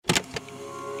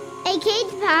A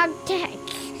kids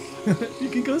podcast. You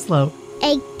can go slow.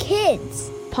 A kids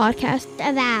podcast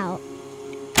about.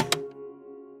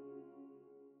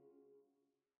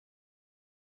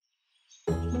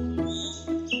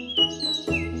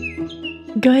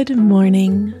 Good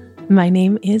morning. My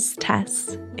name is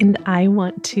Tess, and I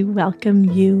want to welcome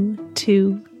you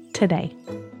to today.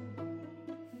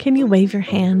 Can you wave your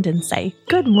hand and say,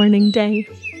 "Good morning, day"?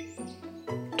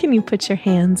 Can you put your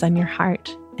hands on your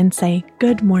heart and say,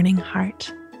 "Good morning,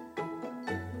 heart"?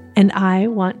 And I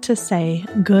want to say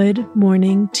good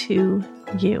morning to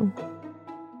you.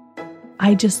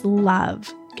 I just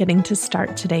love getting to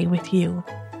start today with you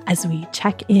as we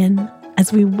check in,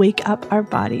 as we wake up our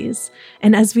bodies,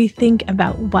 and as we think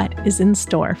about what is in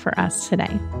store for us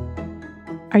today.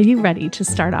 Are you ready to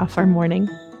start off our morning?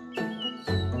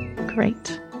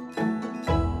 Great.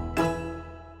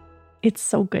 It's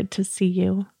so good to see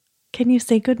you. Can you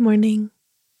say good morning?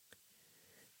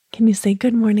 Can you say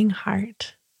good morning,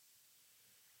 heart?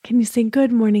 Can you say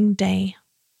good morning, day?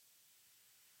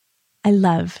 I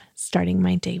love starting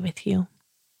my day with you.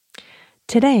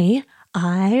 Today,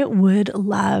 I would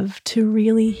love to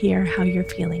really hear how you're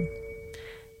feeling.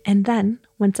 And then,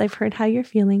 once I've heard how you're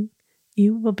feeling,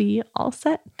 you will be all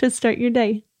set to start your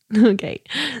day. Okay,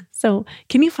 so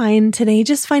can you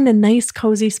just find a nice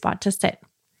cozy spot to sit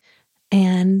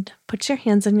and put your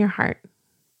hands on your heart,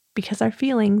 because our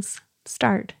feelings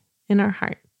start in our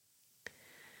heart.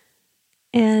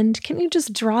 And can you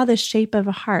just draw the shape of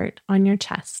a heart on your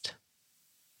chest?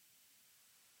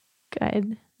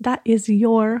 Good. That is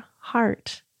your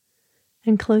heart.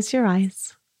 And close your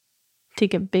eyes.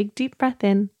 Take a big deep breath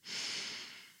in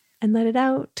and let it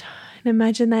out. And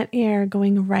imagine that air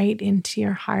going right into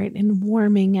your heart and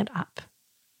warming it up.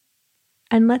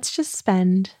 And let's just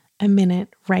spend a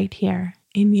minute right here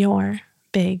in your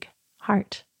big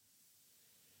heart.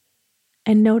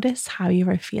 And notice how you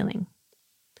are feeling.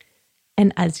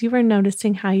 And as you are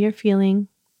noticing how you're feeling,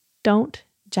 don't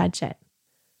judge it.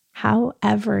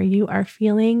 However you are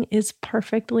feeling is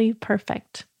perfectly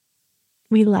perfect.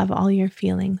 We love all your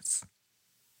feelings.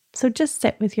 So just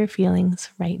sit with your feelings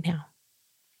right now.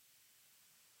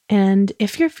 And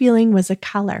if your feeling was a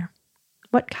color,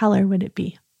 what color would it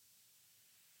be?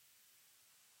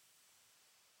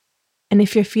 And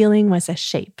if your feeling was a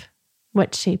shape,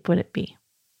 what shape would it be?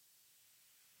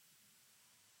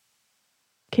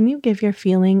 Can you give your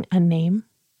feeling a name?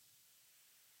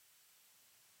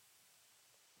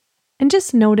 And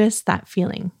just notice that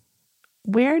feeling.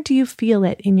 Where do you feel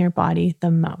it in your body the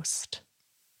most?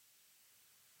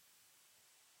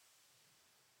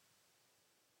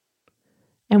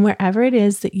 And wherever it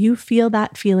is that you feel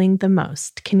that feeling the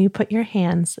most, can you put your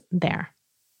hands there?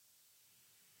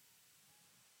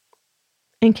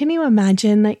 And can you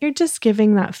imagine that you're just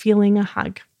giving that feeling a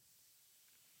hug?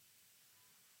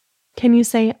 Can you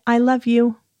say, "I love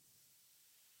you"?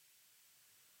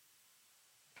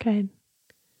 Good.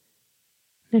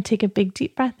 Now take a big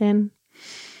deep breath in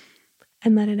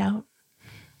and let it out.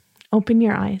 Open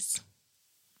your eyes.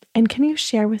 And can you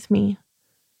share with me,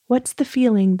 what's the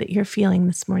feeling that you're feeling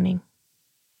this morning?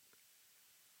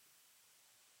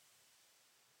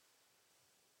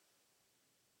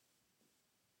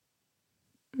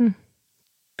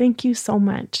 Thank you so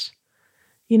much.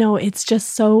 You know, it's just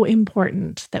so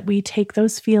important that we take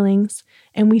those feelings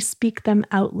and we speak them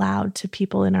out loud to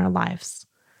people in our lives.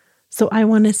 So I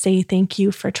want to say thank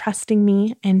you for trusting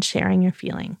me and sharing your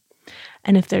feeling.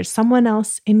 And if there's someone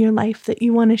else in your life that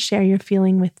you want to share your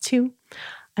feeling with too,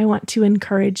 I want to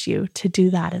encourage you to do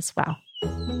that as well.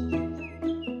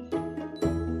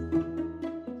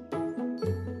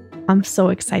 I'm so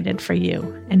excited for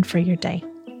you and for your day.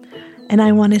 And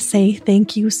I want to say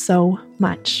thank you so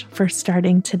much for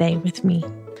starting today with me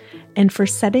and for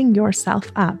setting yourself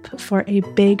up for a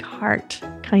big heart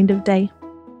kind of day.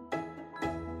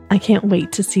 I can't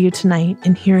wait to see you tonight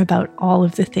and hear about all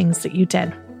of the things that you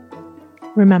did.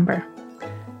 Remember,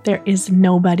 there is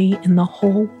nobody in the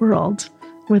whole world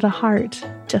with a heart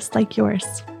just like yours.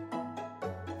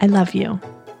 I love you,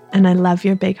 and I love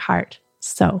your big heart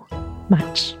so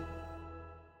much.